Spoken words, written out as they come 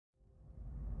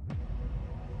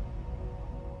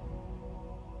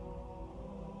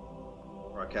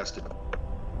Broadcasted.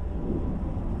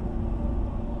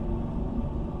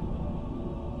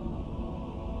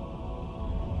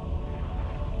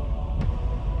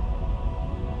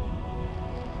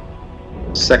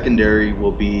 Secondary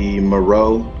will be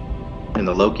Moreau in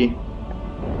the Loki.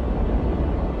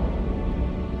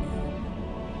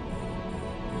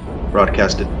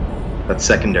 Broadcasted. That's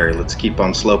secondary. Let's keep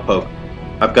on Slowpoke.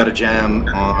 I've got a jam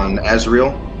on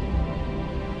Azrael.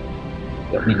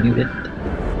 Got me muted.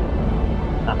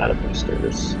 I'm out of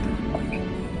boosters.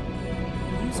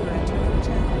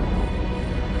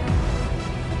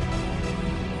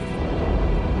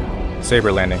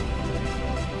 Saber landing.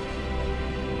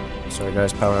 Sorry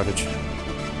guys, power outage.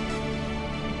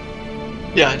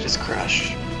 Yeah, I just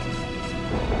crashed.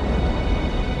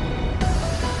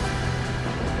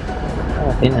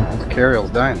 Oh,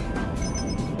 Carriel's dying.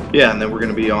 Yeah, and then we're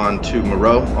going to be on to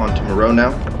Moreau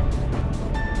now.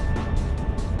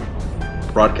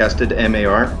 Broadcasted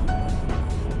MAR.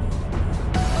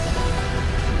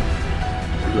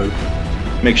 Hello.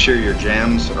 Make sure your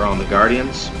jams are on the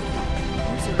Guardians.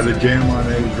 Got a jam on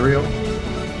Azrael.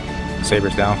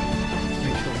 Saber's down.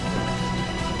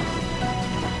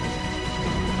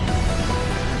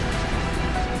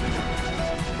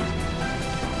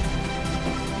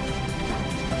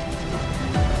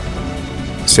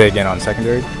 Say again on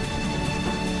secondary.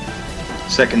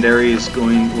 Secondary is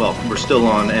going, well, we're still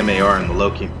on MAR in the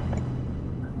Loki.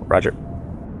 Roger.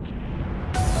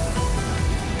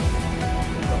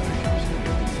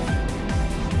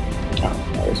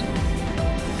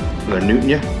 They're Newton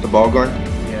you, the Ballgorn?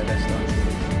 Yeah, that's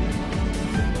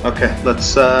not. Okay,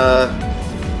 let's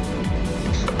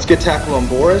get tackle on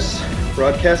Boris.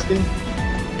 Broadcasting.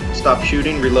 Stop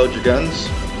shooting, reload your guns.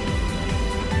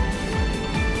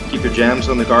 Keep your jams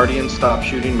on the Guardian, stop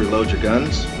shooting, reload your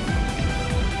guns.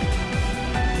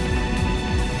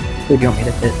 Who do you want me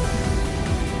to hit?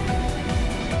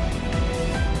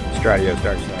 Stratio's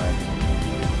dark side.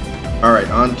 Alright,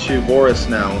 on to Boris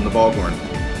now on the Ballgorn.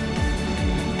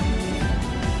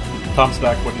 Tom's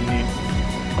back, what do you need?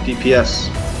 DPS.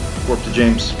 Warp to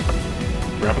James.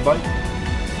 Rapid bite?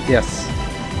 Yes.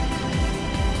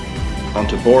 On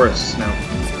to Boris now.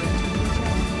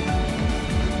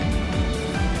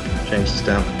 James is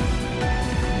down.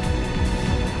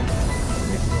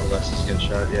 Les is getting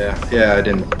shot. Yeah, I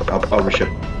didn't. I'll reship.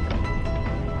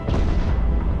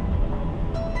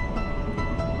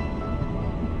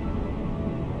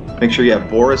 Make sure you have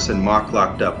Boris and Mock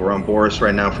locked up. We're on Boris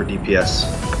right now for DPS.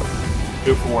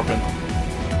 Go for warping.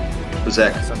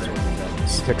 Zach.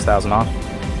 6,000 off.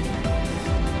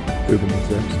 Moving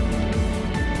exams.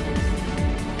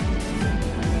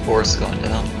 Force going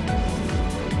down.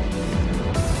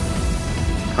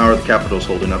 How are the Capitals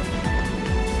holding up?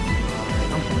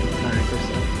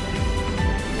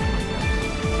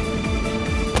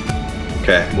 9%.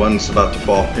 Okay, one's about to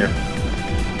fall here.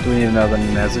 Do we need another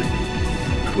Nezit?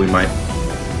 We might.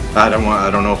 I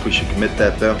don't know if we should commit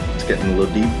that though. It's getting a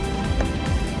little deep.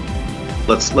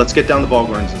 Let's get down the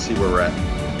Ballgorns and see where we're at.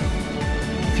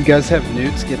 If you guys have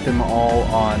newts, get them all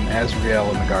on Azrael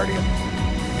and the Guardian.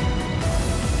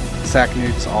 Sack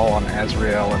newts all on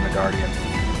Azrael and the Guardian.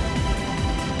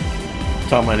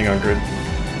 Tom landing on grid.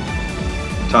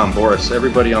 Tom, Boris,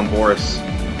 everybody on Boris.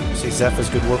 See Zephyr's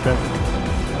good warping.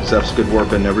 Zeph's good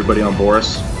warping, everybody on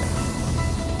Boris.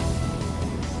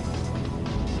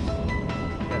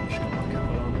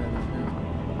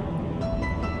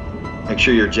 Make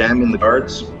sure you're jamming the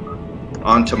guards.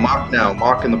 On to Mock now,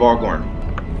 Mock in the Ballgorn.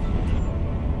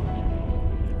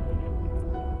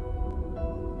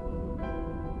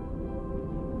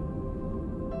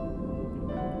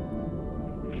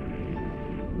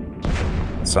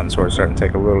 Sun Sword's starting to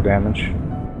take a little damage.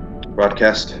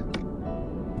 Broadcast.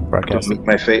 Broadcast. Don't meet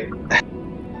my fate.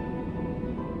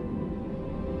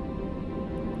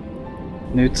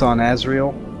 Newts on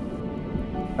Azrael.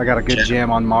 I got a good jam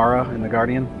on Mara in the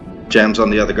Guardian. Jams on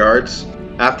the other guards.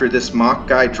 After this Mock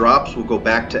guy drops, we'll go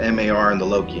back to MAR and the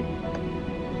Loki.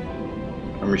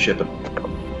 I'm reshipping.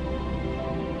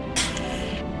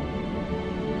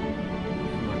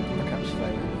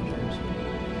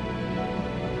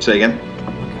 Say again?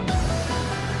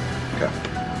 Okay.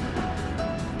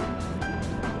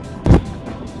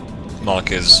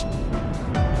 Mock is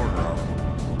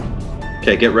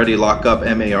Okay, get ready to lock up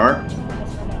MAR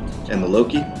and the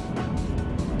Loki.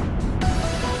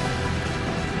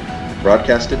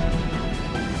 Broadcasted.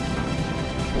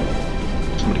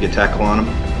 Somebody get tackle on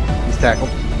him. He's tackled.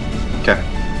 Okay.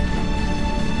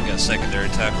 we got secondary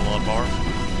tackle on bar.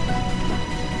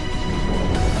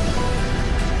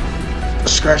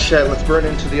 Scratch that, let's burn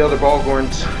into the other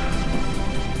Ballgorns.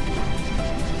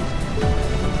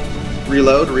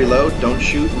 Reload, reload. Don't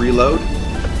shoot, reload.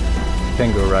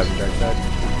 Tango arriving dark side.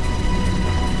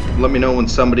 Let me know when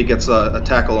somebody gets a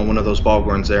tackle on one of those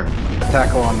Balgorns there.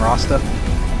 Tackle on Rasta.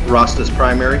 Rasta's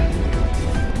primary.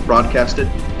 Broadcasted.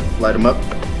 Light him up.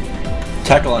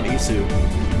 Tackle on Isu.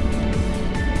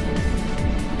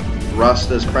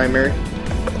 Rasta's primary.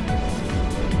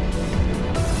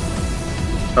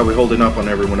 How are we holding up on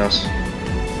everyone else?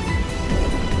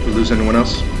 We lose anyone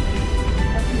else?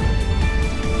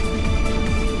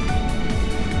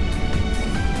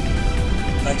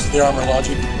 Thanks for the armor,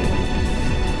 Logic. If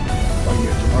I can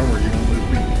get some armor, you're gonna lose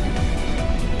me.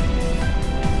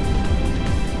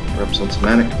 Reps on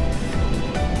Semantic.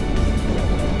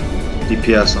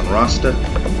 DPS on Rasta.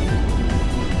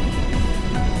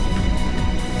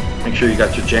 Make sure you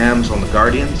got your jams on the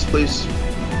Guardians, please.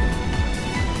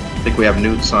 I think we have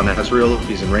newts on Azrael if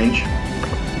he's in range.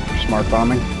 Smart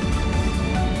bombing.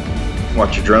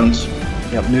 Watch your drones.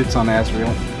 Yep, newts on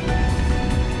Azrael.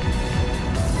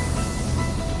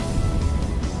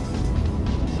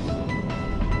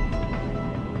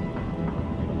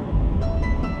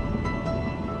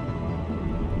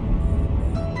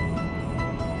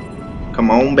 Come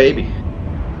on, baby.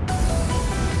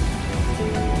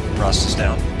 Rust is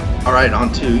down. All right,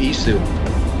 on to Isu.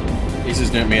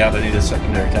 Isu's near me out. I need a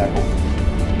secondary tackle.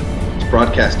 It's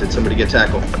broadcasted. Somebody get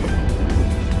tackle.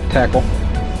 Tackle.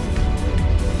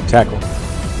 Tackle.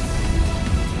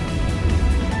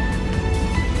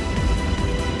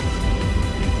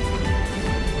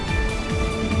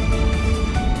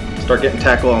 Start getting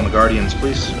tackle on the Guardians,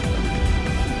 please.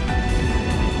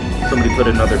 Somebody put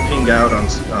another ping out on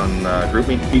group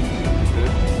me.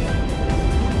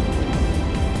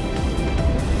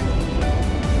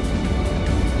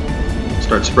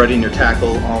 Start spreading your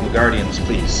tackle on the Guardians,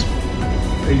 please.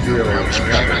 Adriel,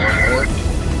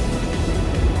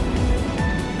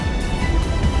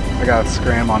 I got a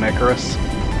scram on Icarus.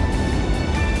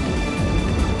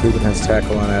 Ruben has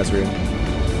tackle on Azrael.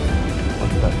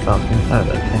 What's that Falcon? Oh,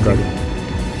 that Tango. Guardian.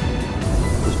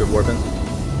 Who's good warping?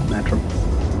 Mantrum.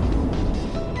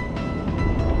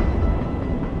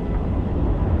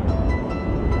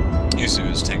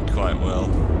 Yuzu is tanked quite well.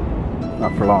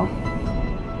 Not for long.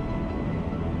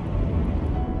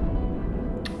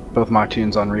 Both my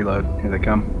tunes on reload. Here they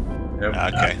come.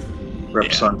 Okay.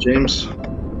 Reps on James.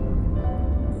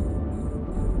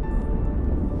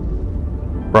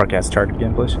 Broadcast target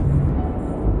again, please.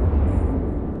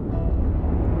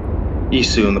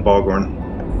 Isu in the Balgorn.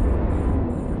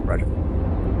 Roger.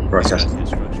 Broadcast.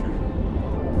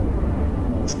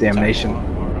 It's damnation.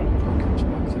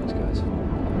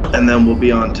 And then we'll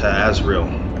be on to Azrael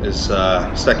is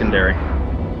secondary.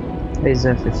 Hey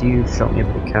Zeph, if you shot me a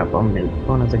bit of cap on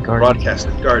one of the guardians.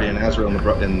 Broadcasted Guardian, Azrael in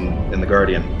the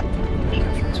Guardian.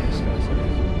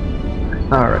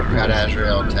 Alright. I've got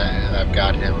Azrael, I've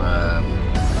got him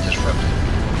disrupted.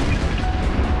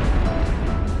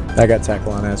 I got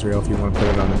tackle on Azrael if you want to put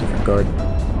it on a different guard.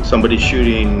 Somebody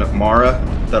shooting Mara,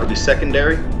 that'll be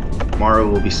secondary. Mara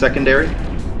will be secondary.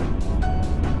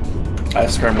 I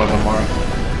have scram web on Mara.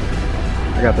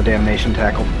 I got the damnation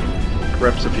tackle.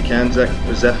 Reps if you can, Zeph.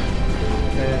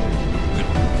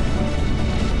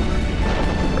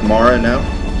 Mara now.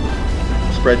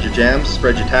 Spread your jams,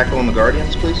 spread your tackle on the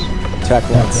Guardians, please.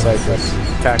 Tackle on Cypress.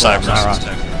 Tackle on Cypress is Mara.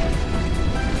 tanked.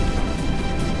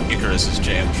 Icarus is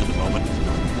jammed for the moment.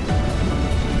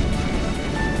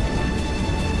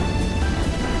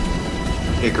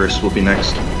 Icarus will be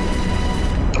next.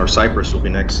 Or Cypress will be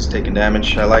next. He's taking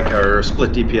damage. I like our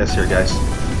split DPS here, guys.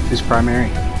 Who's primary?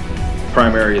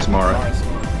 Primary is Mara.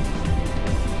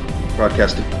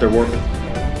 Broadcasted. They're warping.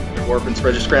 They're warping.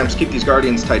 Spread your scrams. Keep these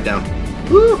Guardians tied down.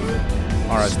 Woo!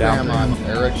 Mara's down. Scram on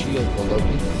Arachi of the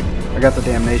Loki. I got the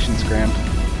damnation scrammed.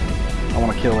 I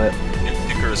want to kill it.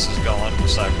 Icarus is gone.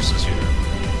 Cypress is here.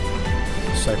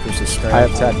 Cypress is straight. I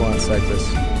have tackle on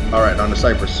Cypress. Alright, on to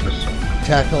Cypress.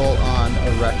 Tackle on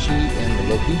Arachi and the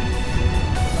Loki.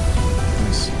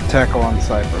 Tackle on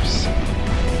Cypress.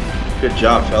 Good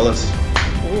job, fellas.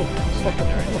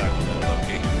 Secondary tackle to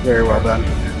Loki. Very well done.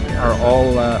 Are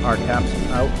all our caps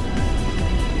out?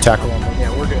 Tackle on.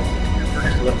 Yeah, we're good.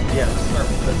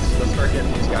 Let's start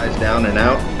getting these guys down and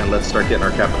out, and let's start getting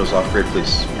our capitals off grid,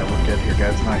 please. Yeah, we're good here,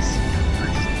 guys.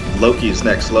 Nice. Loki is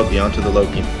next. Loki, onto the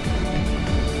Loki.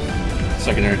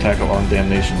 Secondary tackle on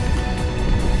damnation.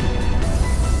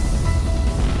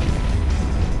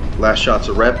 Last shot's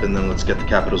a rep, and then let's get the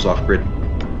capitals off grid.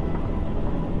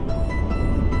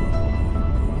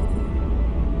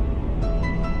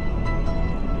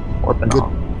 Warping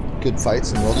off. Good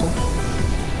fights in Wilson.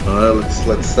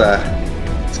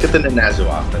 Let's get the Nanazu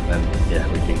off, and then yeah,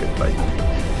 we can good fight.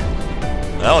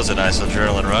 That was a nice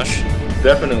adrenaline rush.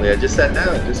 Definitely. I just sat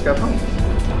down. Just got home.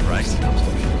 Right.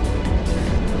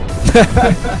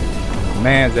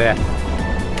 Man, that.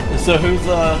 So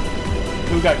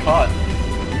who got caught?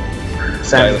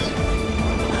 Silas.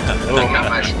 I got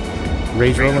my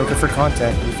Rage roll looking for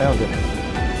contact. You found it.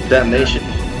 Damnation.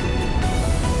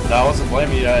 No, I wasn't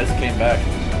blaming you. I just came back.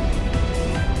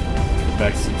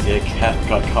 Back to CTA. Cat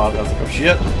got caught. I was like, oh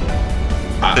shit.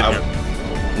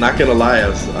 I'm not gonna lie.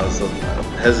 I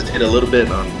hesitated a little bit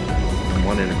on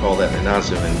wanting to call that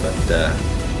Minazu in, but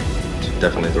it's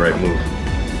definitely the right move.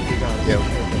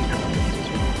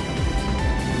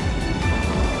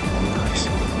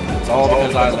 It's all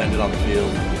because I landed on the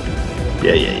field.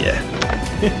 Yeah.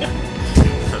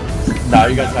 Nah,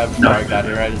 you guys have dragged out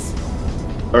here. I just.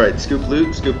 Alright, scoop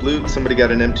loot. Somebody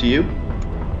got an MTU?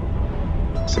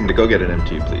 Somebody go get an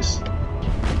MTU, please.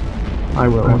 I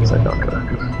will once I dock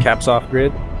it. Caps off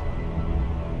grid.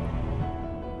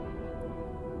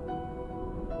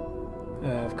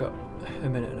 I've got a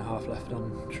minute and a half left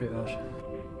on triage.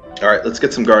 Alright, let's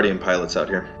get some Guardian pilots out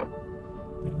here.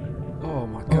 Oh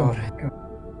my god.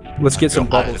 Let's get some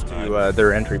bubbles to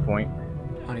their entry point.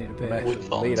 I need a bit.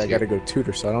 Late, I gotta go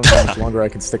tutor, so I don't know how much longer I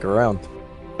can stick around.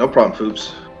 No problem,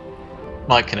 Foobs.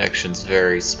 My connection's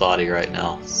very spotty right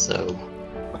now, so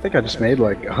I think I just made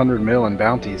like 100 mil in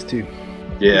bounties too.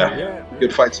 Yeah.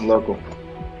 Good fight some local.